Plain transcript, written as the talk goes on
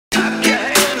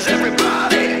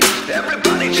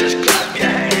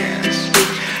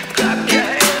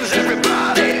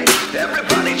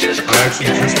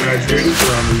just graduated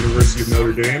from the University of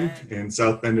Notre Dame in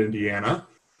South Bend, Indiana.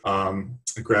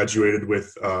 I graduated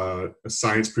with a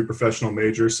science pre-professional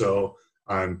major, so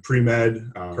I'm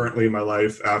pre-med currently in my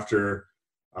life after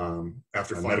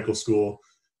medical school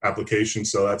application.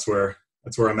 So that's where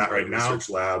I'm at right now. Research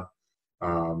lab.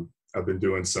 I've been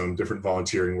doing some different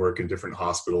volunteering work in different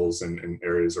hospitals and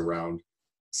areas around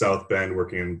South Bend,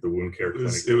 working in the wound care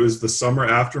clinic. It was the summer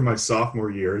after my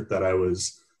sophomore year that I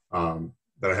was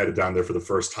that I headed down there for the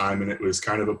first time, and it was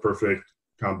kind of a perfect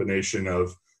combination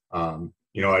of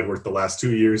I'd worked the last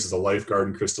 2 years as a lifeguard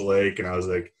in Crystal Lake, and I was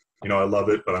like, I love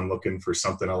it, but I'm looking for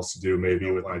something else to do, maybe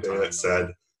with my day that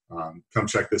said, come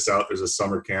check this out. There's a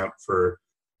summer camp for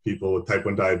people with type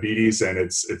 1 diabetes, and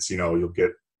it's you'll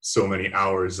get so many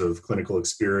hours of clinical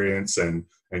experience, and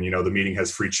the meeting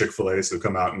has free Chick-fil-A, so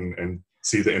come out and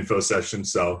see the info session.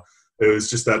 So it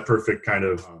was just that perfect kind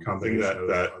of combination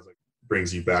that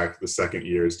brings you back. The second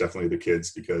year is definitely the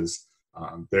kids, because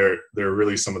they're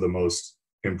really some of the most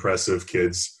impressive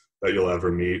kids that you'll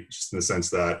ever meet, just in the sense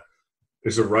that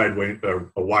there's a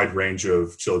wide range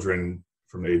of children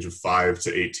from the age of 5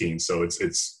 to 18. So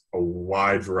it's a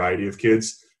wide variety of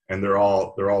kids, and they're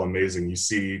all amazing. You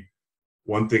see,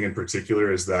 one thing in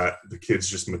particular is that the kids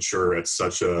just mature at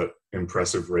such a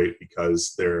impressive rate,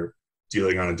 because they're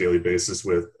dealing on a daily basis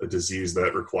with a disease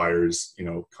that requires,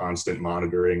 constant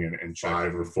monitoring, and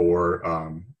 5 or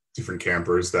 4 different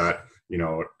campers that,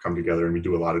 come together, and we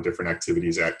do a lot of different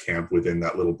activities at camp within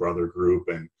that little brother group.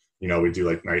 And, we do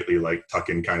like nightly, like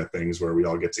tuck-in kind of things where we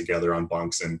all get together on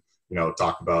bunks and,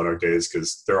 talk about our days,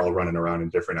 because they're all running around in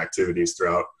different activities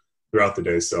throughout the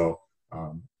day. So,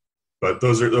 but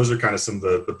those are kind of some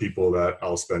of the people that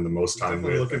I'll spend the most time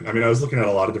with. I was looking at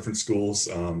a lot of different schools,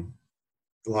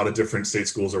 a lot of different state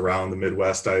schools around the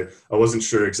Midwest. I wasn't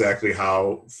sure exactly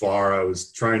how far I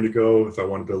was trying to go, if I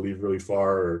wanted to leave really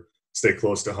far or stay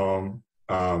close to home.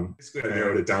 Basically, I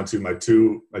narrowed it down to my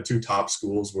two top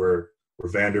schools were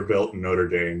Vanderbilt and Notre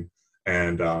Dame.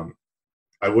 And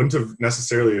I wouldn't have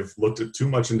necessarily have looked at too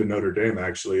much into Notre Dame,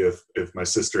 actually, if my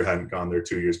sister hadn't gone there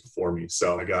 2 years before me.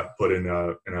 So I got put in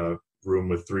a room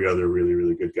with 3 other really,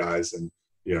 really good guys. And,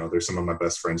 they're some of my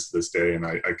best friends to this day. And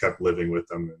I kept living with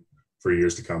them for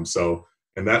years to come. So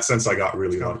in that sense, I got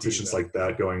really competitions like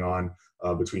that going on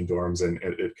between dorms, and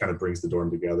it kind of brings the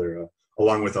dorm together,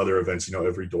 along with other events.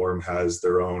 Every dorm has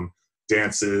their own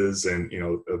dances and,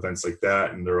 events like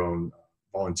that, and their own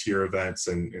volunteer events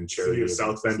and charity.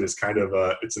 South Bend is kind of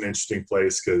it's an interesting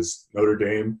place, because Notre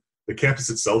Dame, the campus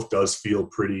itself does feel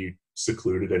pretty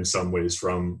secluded in some ways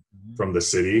from the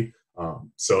city.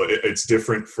 So it's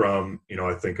different from,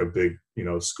 I think a big,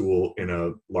 school in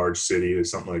a large city or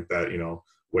something like that,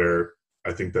 where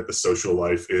I think that the social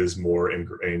life is more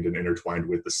ingrained and intertwined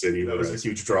with the city. That was a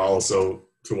huge draw also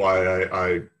to why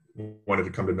I wanted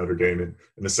to come to Notre Dame, in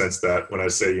the sense that when I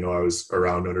say, I was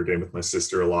around Notre Dame with my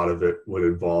sister, a lot of it would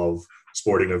involve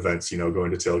sporting events, going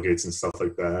to tailgates and stuff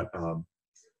like that.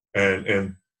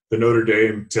 And the Notre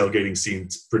Dame tailgating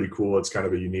scene's pretty cool. It's kind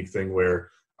of a unique thing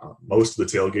where most of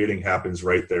the tailgating happens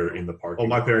right there in the park. Oh,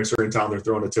 my parents are in town, they're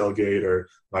throwing a tailgate, or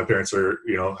my parents are,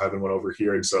 having one over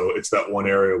here. And so it's that one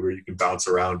area where you can bounce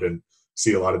around and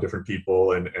see a lot of different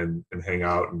people and hang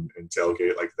out and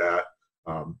tailgate like that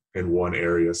in one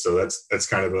area. So that's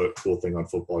kind of a cool thing on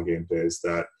football game days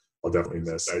that I'll definitely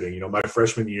miss. My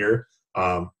freshman year,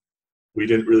 we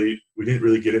didn't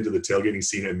really get into the tailgating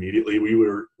scene immediately. We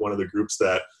were one of the groups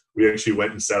that we actually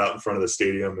went and sat out in front of the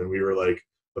stadium, and we were like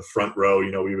the front row.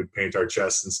 We would paint our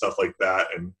chests and stuff like that,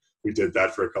 and we did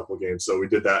that for a couple of games. So we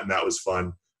did that, and that was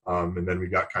fun. And then we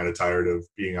got kind of tired of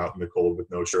being out in the cold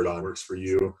with no shirt on. Works for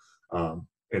you,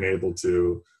 and able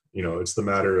to, it's the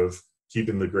matter of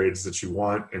keeping the grades that you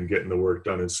want and getting the work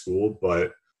done in school,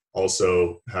 but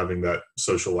also having that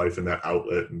social life and that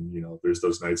outlet. And, there's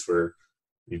those nights where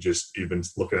you've been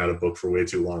looking at a book for way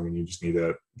too long, and you just need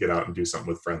to get out and do something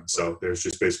with friends. So there's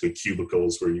just basically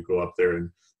cubicles where you go up there, and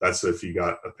that's if you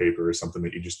got a paper or something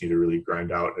that you just need to really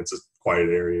grind out. It's a quiet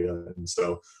area. And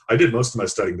so I did most of my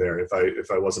studying there.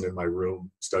 If I wasn't in my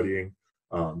room studying,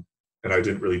 and I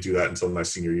didn't really do that until my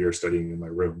senior year, studying in my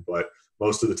room, but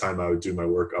most of the time I would do my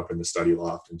work up in the study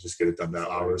loft and just get it done that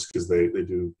hours, because they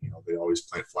do, they always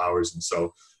plant flowers. And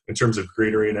so in terms of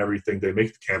greenery and everything, they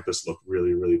make the campus look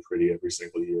really, really pretty every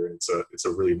single year. It's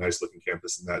a really nice looking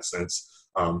campus in that sense.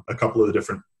 A couple of the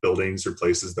different buildings or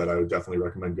places that I would definitely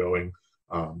recommend going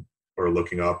or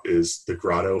looking up is the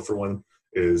grotto, for one.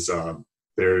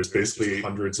 There's basically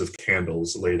hundreds of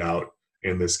candles laid out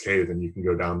in this cave, and you can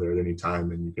go down there at any time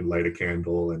and you can light a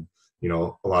candle. And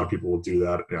a lot of people will do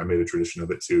that. I made a tradition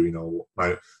of it too.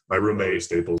 My roommate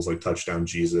staples like Touchdown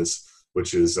Jesus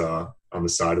which is on the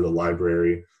side of the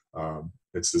library.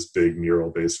 It's this big mural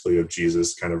basically of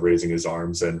Jesus kind of raising his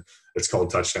arms, and it's called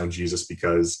Touchdown Jesus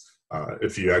because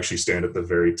if you actually stand at the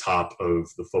very top of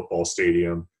the football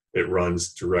stadium, it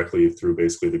runs directly through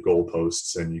basically the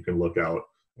goalposts, and you can look out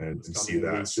and see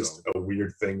that. It's just a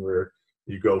weird thing where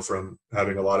you go from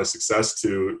having a lot of success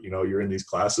to, you're in these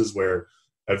classes where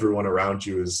everyone around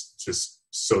you is just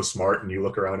so smart, and you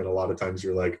look around and a lot of times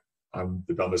you're like, I'm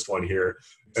the dumbest one here.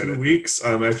 In 2 weeks,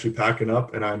 I'm actually packing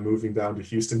up and I'm moving down to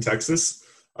Houston, Texas.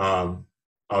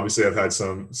 Obviously, I've had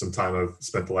some time. I've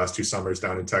spent the last 2 summers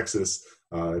down in Texas.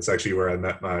 It's actually where I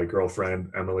met my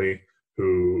girlfriend, Emily,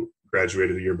 who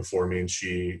graduated a year before me, and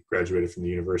she graduated from the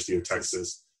University of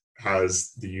Texas.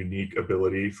 Has the unique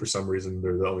ability, for some reason,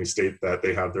 they're the only state that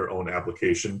they have their own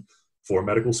application for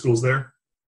medical schools there.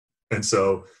 And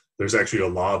so there's actually a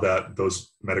law that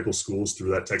those medical schools through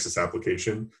that Texas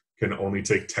application can only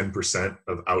take 10%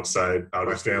 of outside.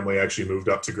 My family actually moved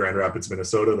up to Grand Rapids,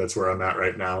 Minnesota. That's where I'm at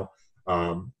right now.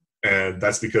 And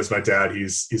that's because my dad,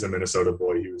 he's a Minnesota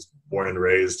boy. He was born and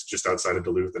raised just outside of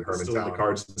Duluth and Hermantown. Still in the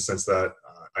cards in the sense that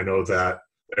I know that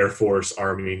Air Force,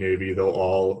 Army, Navy, they'll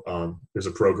all, there's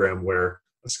a program where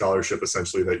a scholarship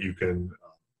essentially that you can,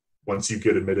 once you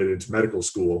get admitted into medical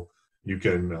school, you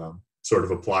can sort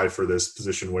of apply for this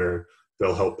position where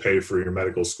they'll help pay for your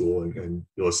medical school, and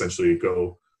you'll essentially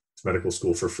go to medical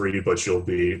school for free, but you'll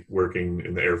be working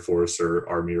in the Air Force or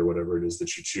Army or whatever it is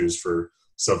that you choose for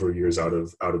several years out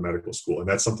of medical school. And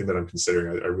that's something that I'm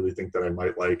considering. I really think that I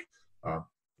might like,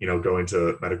 going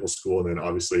to medical school. And then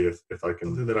obviously if I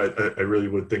can do that, I really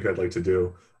would think I'd like to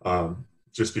do,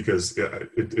 just because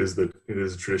it is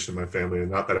a tradition in my family, and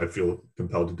not that I feel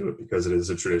compelled to do it because it is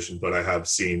a tradition, but I have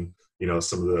seen,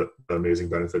 some of the amazing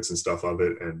benefits and stuff of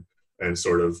it, and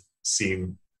sort of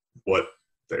seen what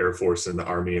the Air Force and the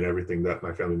Army and everything that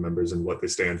my family members and what they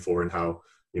stand for, and how,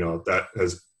 that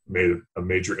has made a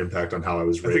major impact on how I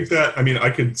was raised. I think that, I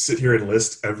could sit here and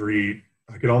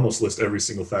I could almost list every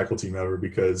single faculty member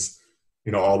because,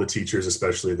 all the teachers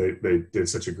especially, they did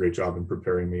such a great job in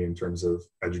preparing me in terms of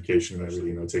education and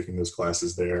everything, taking those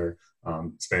classes there,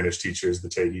 Spanish teachers, the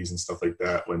TAGIs and stuff like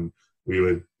that. When we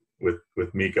would,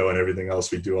 with Miko and everything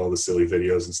else, we do all the silly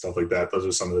videos and stuff like that. Those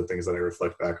are some of the things that I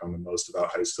reflect back on the most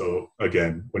about high school.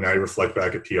 Again, when I reflect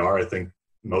back at PR, I think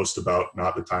most about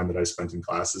not the time that I spent in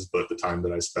classes, but the time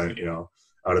that I spent,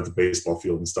 out at the baseball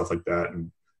field and stuff like that.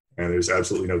 And there's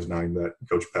absolutely no denying that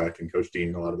Coach Peck and Coach Dean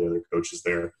and a lot of the other coaches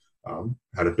there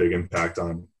had a big impact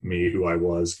on me, who I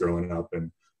was growing up,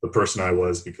 and the person I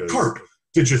was. Because Carp,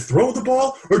 did you throw the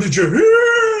ball or did you?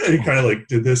 And he kind of like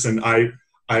did this, and I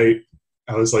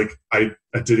was like, I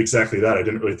did exactly that. I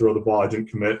didn't really throw the ball. I didn't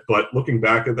commit. But looking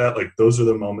back at that, like, those are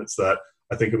the moments that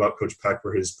I think about Coach Peck,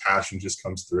 where his passion just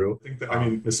comes through. I think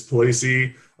that, Miss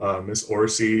Palasi, Miss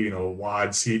Orsi,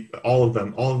 Wads, all of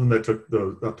them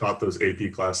that taught those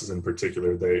AP classes in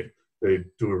particular, they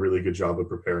do a really good job of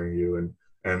preparing you.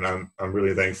 And I'm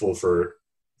really thankful for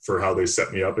how they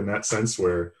set me up in that sense,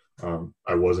 where I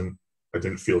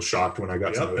didn't feel shocked when I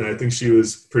got to Notre Dame. And I think she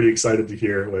was pretty excited to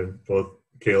hear when both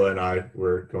Kayla and I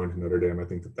were going to Notre Dame. I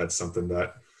think that that's something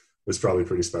that was probably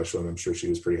pretty special, and I'm sure she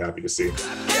was pretty happy to see.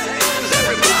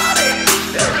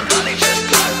 Everybody just